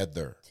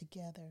together.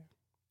 Together.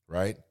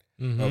 Right?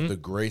 of the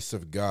grace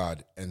of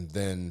God. And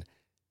then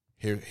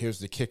here's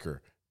the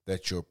kicker,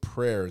 that your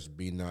prayers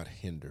be not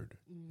hindered.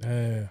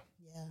 Yeah.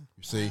 Yeah.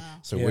 You see? Wow.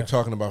 So Yeah. we're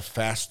talking about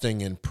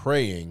fasting and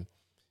praying,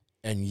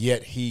 and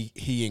yet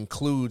he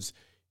includes,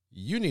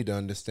 you need to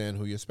understand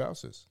who your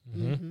spouse is.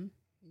 Mm-hmm.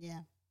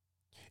 Yeah.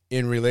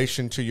 In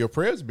relation to your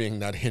prayers being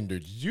not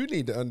hindered, you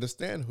need to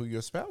understand who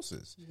your spouse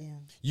is. Yeah.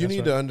 You That's need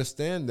right. to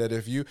understand that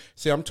if you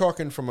see, I'm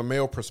talking from a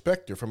male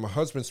perspective, from a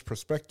husband's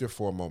perspective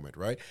for a moment,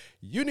 right?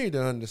 You need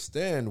to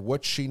understand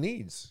what she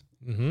needs.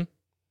 Mm-hmm.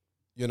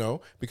 You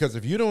know, because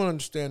if you don't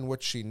understand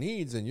what she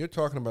needs, and you're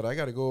talking about, I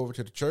got to go over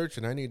to the church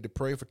and I need to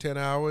pray for 10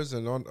 hours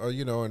and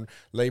and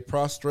lay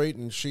prostrate,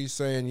 and she's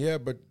saying, yeah,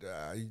 but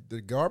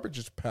the garbage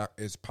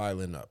is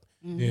piling up.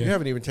 Yeah. You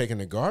haven't even taken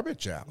the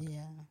garbage out.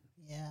 Yeah.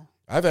 Yeah.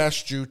 I've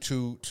asked you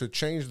to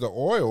change the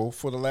oil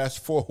for the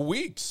last 4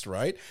 weeks,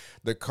 right?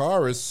 The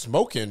car is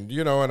smoking,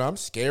 and I'm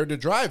scared to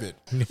drive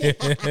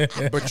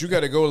it. But you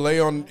got to go lay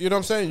on, you know what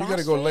I'm saying? You got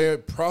to go lay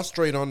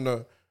prostrate on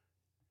the.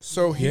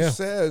 So he Yeah.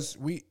 says,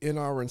 in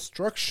our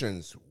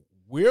instructions,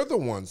 we're the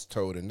ones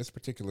told in this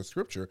particular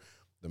scripture,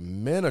 the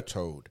men are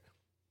told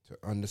to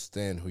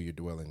understand who you're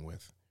dwelling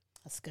with,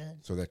 That's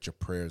good. so that your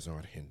prayers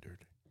aren't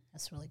hindered.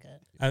 That's really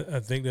good. I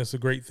think that's a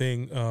great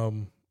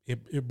thing.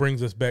 It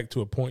brings us back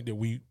to a point that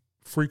we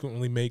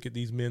frequently make at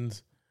these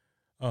men's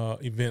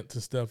events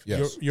and stuff.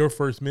 Yes. Your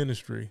first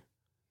ministry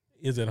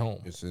is at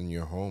home. It's in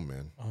your home,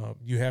 man.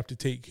 You have to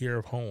take care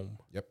of home.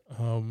 Yep.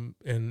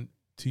 And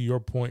to your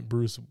point,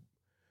 Bruce,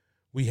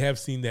 we have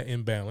seen that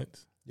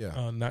imbalance.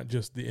 Yeah. Not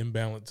just the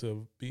imbalance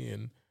of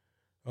being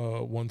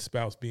one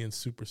spouse being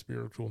super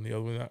spiritual and the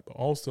other one not, but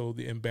also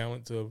the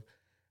imbalance of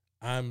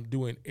I'm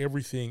doing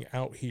everything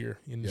out here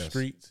in the Yes.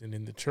 streets and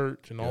in the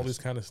church and all Yes. this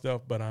kind of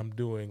stuff, but I'm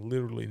doing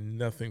literally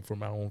nothing for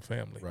my own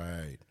family.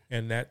 Right.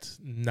 And that's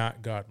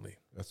not godly.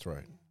 That's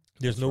right.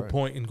 There's That's no right.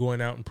 point in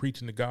going out and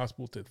preaching the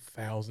gospel to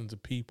thousands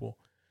of people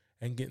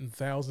and getting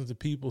thousands of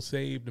people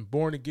saved and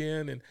born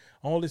again and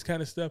all this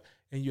kind of stuff,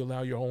 and you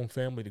allow your own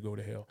family to go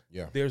to hell.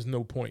 Yeah. There's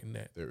no point in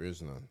that. There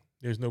is none.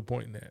 There's no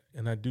point in that.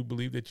 And I do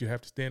believe that you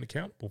have to stand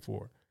accountable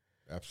for it.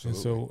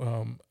 Absolutely.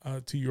 And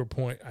so to your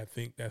point, I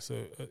think that's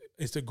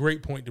it's a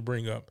great point to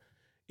bring up.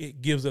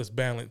 It gives us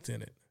balance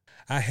in it.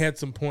 I had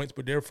some points,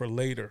 but they're for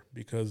later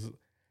because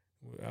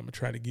I'm going to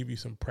try to give you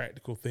some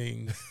practical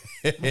things.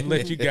 I'll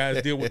let you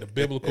guys deal with the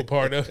biblical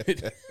part of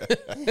it.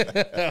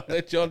 I'll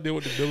let y'all deal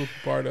with the biblical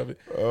part of it.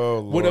 Oh,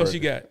 Lord. What else you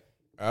got?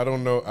 I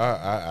don't know.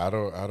 I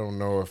don't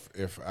know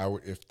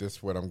if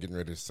this what I'm getting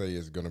ready to say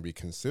is going to be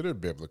considered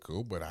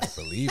biblical, but I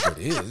believe it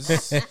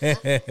is.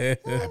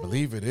 I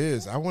believe it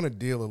is. I want to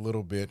deal a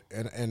little bit,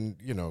 and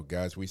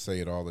guys, we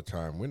say it all the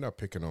time. We're not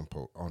picking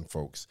on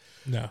folks.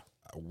 No.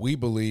 We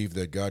believe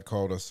that God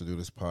called us to do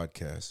this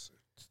podcast.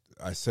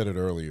 I said it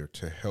earlier,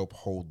 to help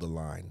hold the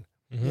line,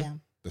 Yeah.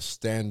 the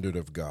standard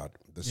of God,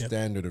 the Yep.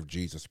 standard of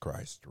Jesus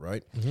Christ,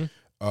 right?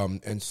 Mm-hmm.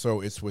 And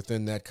so it's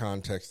within that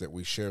context that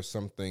we share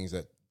some things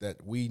that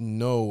we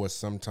know are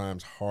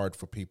sometimes hard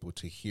for people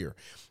to hear.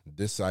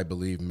 This, I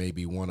believe, may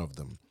be one of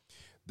them.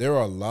 There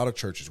are a lot of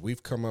churches.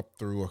 We've come up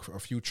through a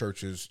few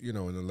churches, in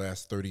the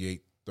last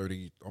 30,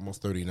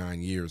 almost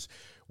 39 years.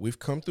 We've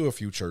come through a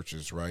few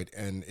churches, right?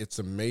 And it's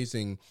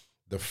amazing,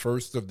 the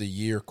first of the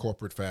year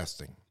corporate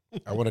fasting.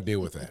 I want to deal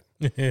with that.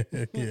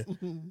 Yeah.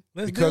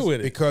 Let's deal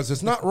with it. Because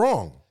it's not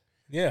wrong.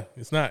 Yeah,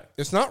 it's not.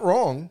 It's not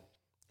wrong,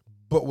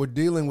 but we're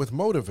dealing with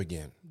motive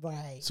again.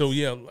 Right. So,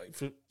 yeah,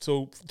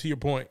 so to your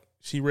point,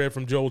 she read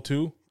from Joel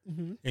 2,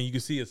 and you can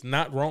see it's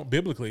not wrong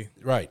biblically.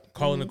 Right.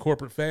 Calling a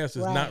corporate fast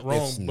is Right. not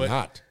wrong, It's but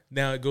not.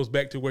 now it goes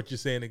back to what you're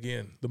saying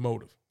again, the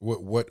motive.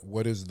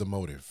 What is the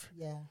motive?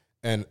 Yeah.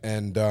 And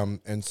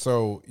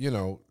so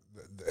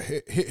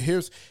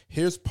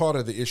here's part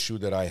of the issue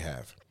that I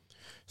have.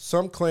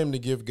 Some claim to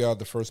give God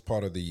the first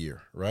part of the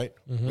year, right?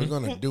 We're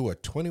going to do a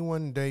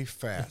 21-day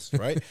fast,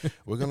 right?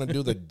 We're going to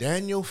do the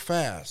Daniel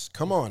fast.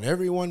 Come on,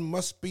 everyone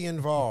must be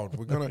involved.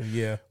 We're going to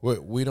Yeah.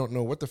 We don't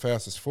know what the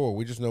fast is for.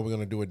 We just know we're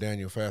going to do a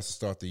Daniel fast to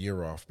start the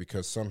year off,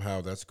 because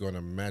somehow that's going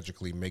to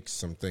magically make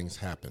some things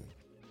happen.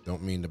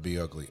 Don't mean to be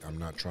ugly. I'm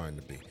not trying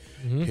to be.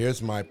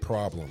 Here's my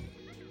problem.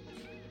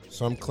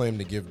 Some claim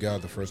to give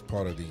God the first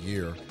part of the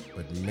year,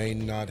 but may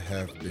not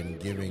have been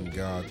giving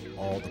God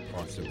all the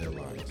parts of their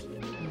lives.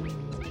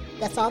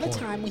 That's all the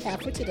time we have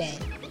for today.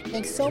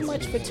 Thanks so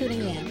much for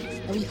tuning in,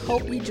 and we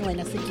hope you join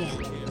us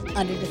again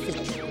under the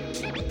fig tree.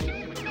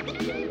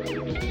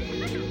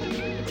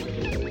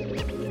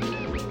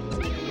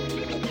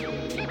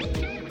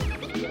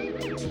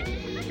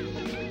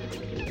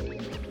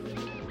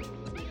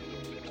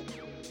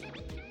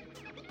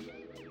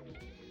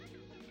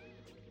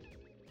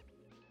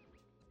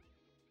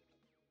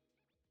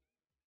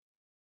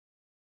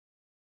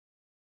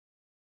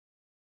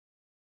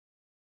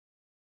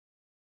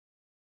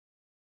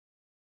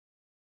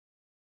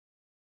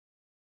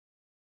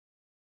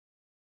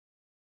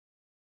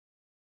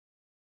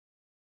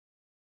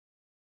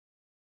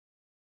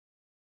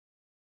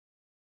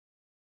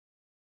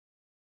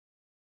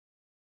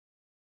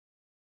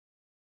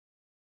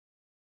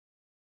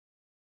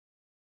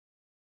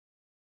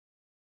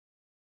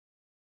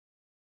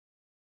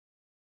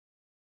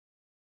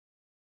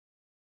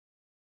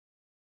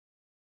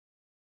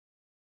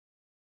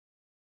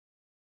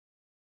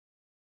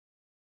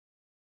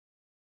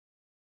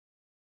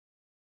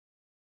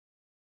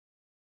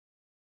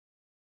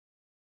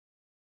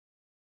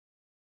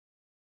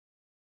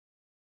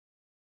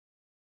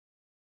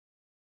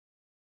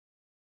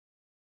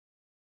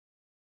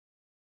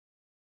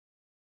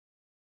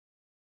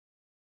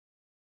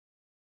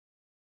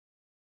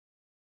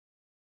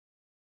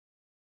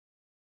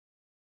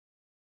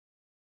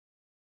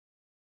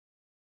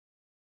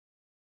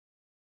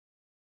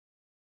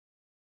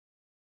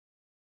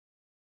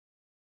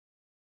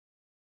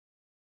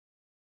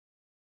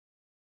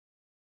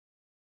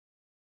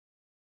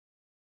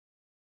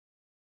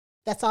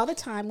 That's all the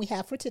time we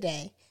have for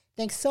today.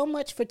 Thanks so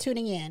much for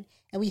tuning in,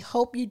 and we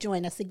hope you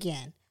join us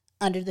again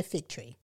under the fig tree.